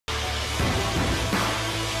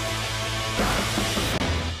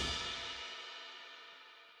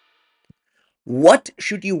What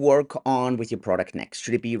should you work on with your product next?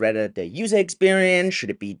 Should it be rather the user experience?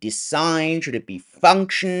 Should it be design? Should it be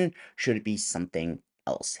function? Should it be something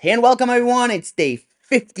else? Hey and welcome everyone. It's day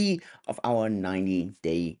 50 of our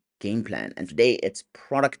 90-day game plan. And today it's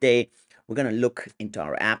product day. We're going to look into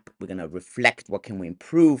our app. We're going to reflect what can we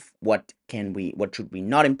improve, what should we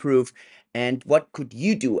not improve, and what could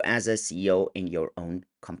you do as a CEO in your own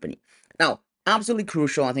company. Now, absolutely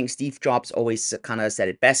crucial. I think Steve Jobs always kind of said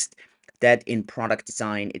it best that in product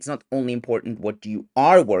design, it's not only important what you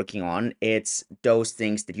are working on, it's those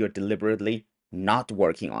things that you're deliberately not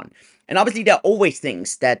working on. And obviously, there are always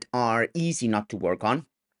things that are easy not to work on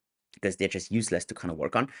because they're just useless to kind of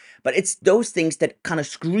work on. But it's those things that kind of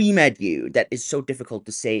scream at you that is so difficult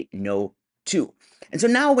to say no to. And so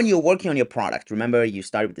now when you're working on your product, remember you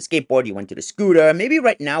started with the skateboard, you went to the scooter, maybe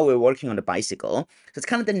right now we're working on the bicycle. So it's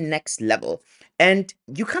kind of the next level. And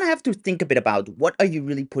you kind of have to think a bit about what are you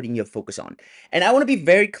really putting your focus on. And I want to be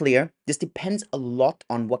very clear, this depends a lot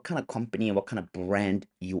on what kind of company and what kind of brand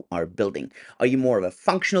you are building. Are you more of a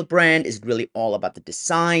functional brand? Is it really all about the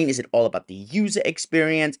design? Is it all about the user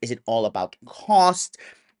experience? Is it all about cost?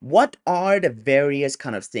 What are the various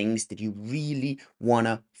kind of things that you really want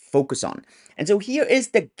to focus on? And so here is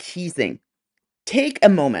the key thing. Take a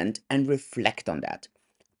moment and reflect on that.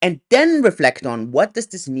 And then reflect on what does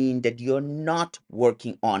this mean that you're not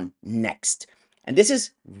working on next. And this is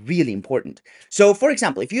really important. So for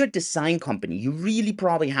example, if you're a design company, you really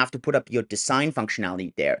probably have to put up your design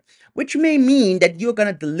functionality there, which may mean that you're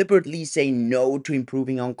going to deliberately say no to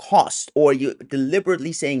improving on cost, or you're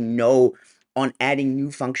deliberately saying no on adding new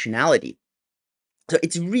functionality. So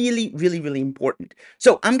it's really, really, really important.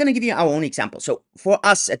 So I'm going to give you our own example. So for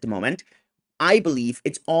us at the moment, I believe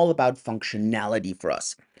it's all about functionality for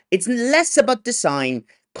us. It's less about design.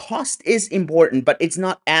 Cost is important, but it's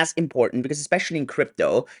not as important because especially in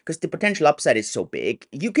crypto, because the potential upside is so big,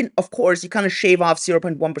 you can, of course, you kind of shave off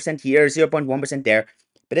 0.1% here, 0.1% there,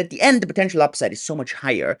 but at the end, the potential upside is so much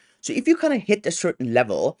higher. So if you kind of hit a certain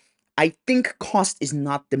level, I think cost is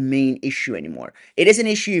not the main issue anymore. It is an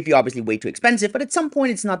issue if you're obviously way too expensive, but at some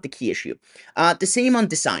point, it's not the key issue. The same on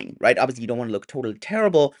design, right? Obviously, you don't want to look totally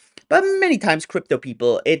terrible, but many times crypto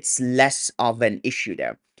people, it's less of an issue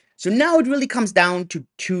there. So now it really comes down to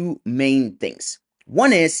two main things.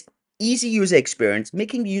 One is easy user experience,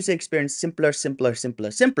 making the user experience simpler, simpler,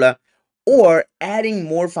 simpler, simpler, or adding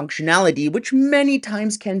more functionality, which many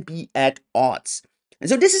times can be at odds. And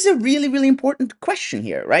so this is a really, really important question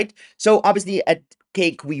here, right? So obviously at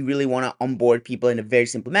Cake, we really want to onboard people in a very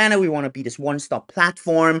simple manner. We want to be this one-stop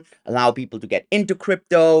platform, allow people to get into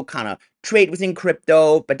crypto, kind of trade within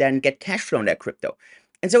crypto, but then get cash flow in that crypto.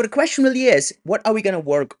 And so the question really is, what are we going to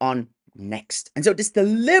work on next? And so this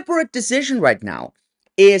deliberate decision right now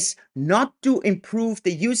is not to improve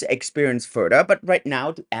the user experience further, but right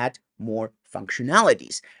now to add more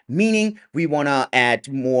functionalities. Meaning we want to add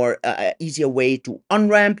more easier way to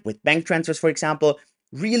on-ramp with bank transfers, for example,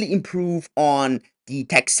 really improve on the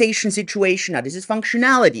taxation situation. Now, this is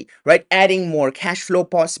functionality, right? Adding more cash flow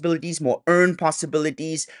possibilities, more earn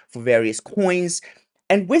possibilities for various coins.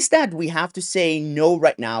 And with that, we have to say no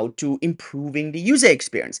right now to improving the user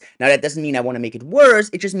experience. Now, that doesn't mean I want to make it worse.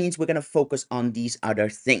 It just means we're going to focus on these other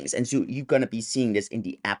things. And so you're going to be seeing this in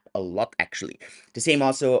the app a lot, actually. The same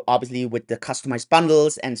also, obviously, with the customized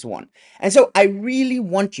bundles and so on. And so I really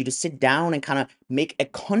want you to sit down and kind of make a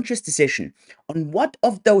conscious decision on what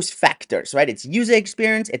of those factors, right? It's user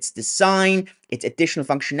experience, it's design, it's additional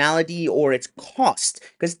functionality, or it's cost.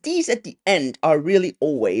 Because these at the end are really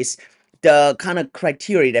always the kind of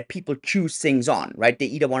criteria that people choose things on, right? They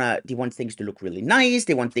either they want things to look really nice,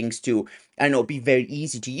 they want things to, I don't know, be very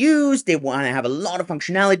easy to use, they want to have a lot of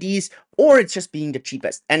functionalities, or it's just being the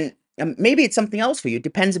cheapest. And maybe it's something else for you. It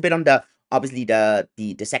depends a bit on the obviously the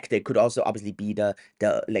sector. It could also obviously be the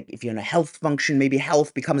like if you're in a health function, maybe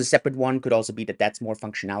health becomes a separate one. Could also be that that's more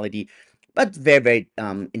functionality, but very very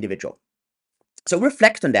individual. So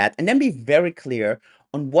reflect on that and then be very clear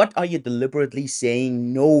on what are you deliberately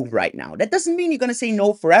saying no right now. That doesn't mean you're going to say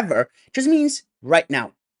no forever. It just means right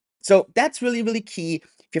now. So that's really, really key.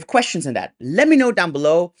 If you have questions on that, let me know down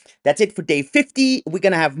below. That's it for day 50. We're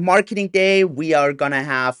going to have marketing day. We are going to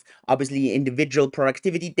have obviously individual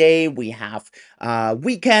productivity day. We have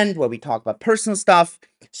weekend where we talk about personal stuff.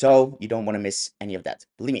 So you don't want to miss any of that.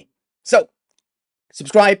 Believe me. So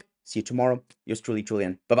subscribe. See you tomorrow. Yours truly,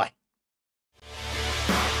 Julian. Bye-bye.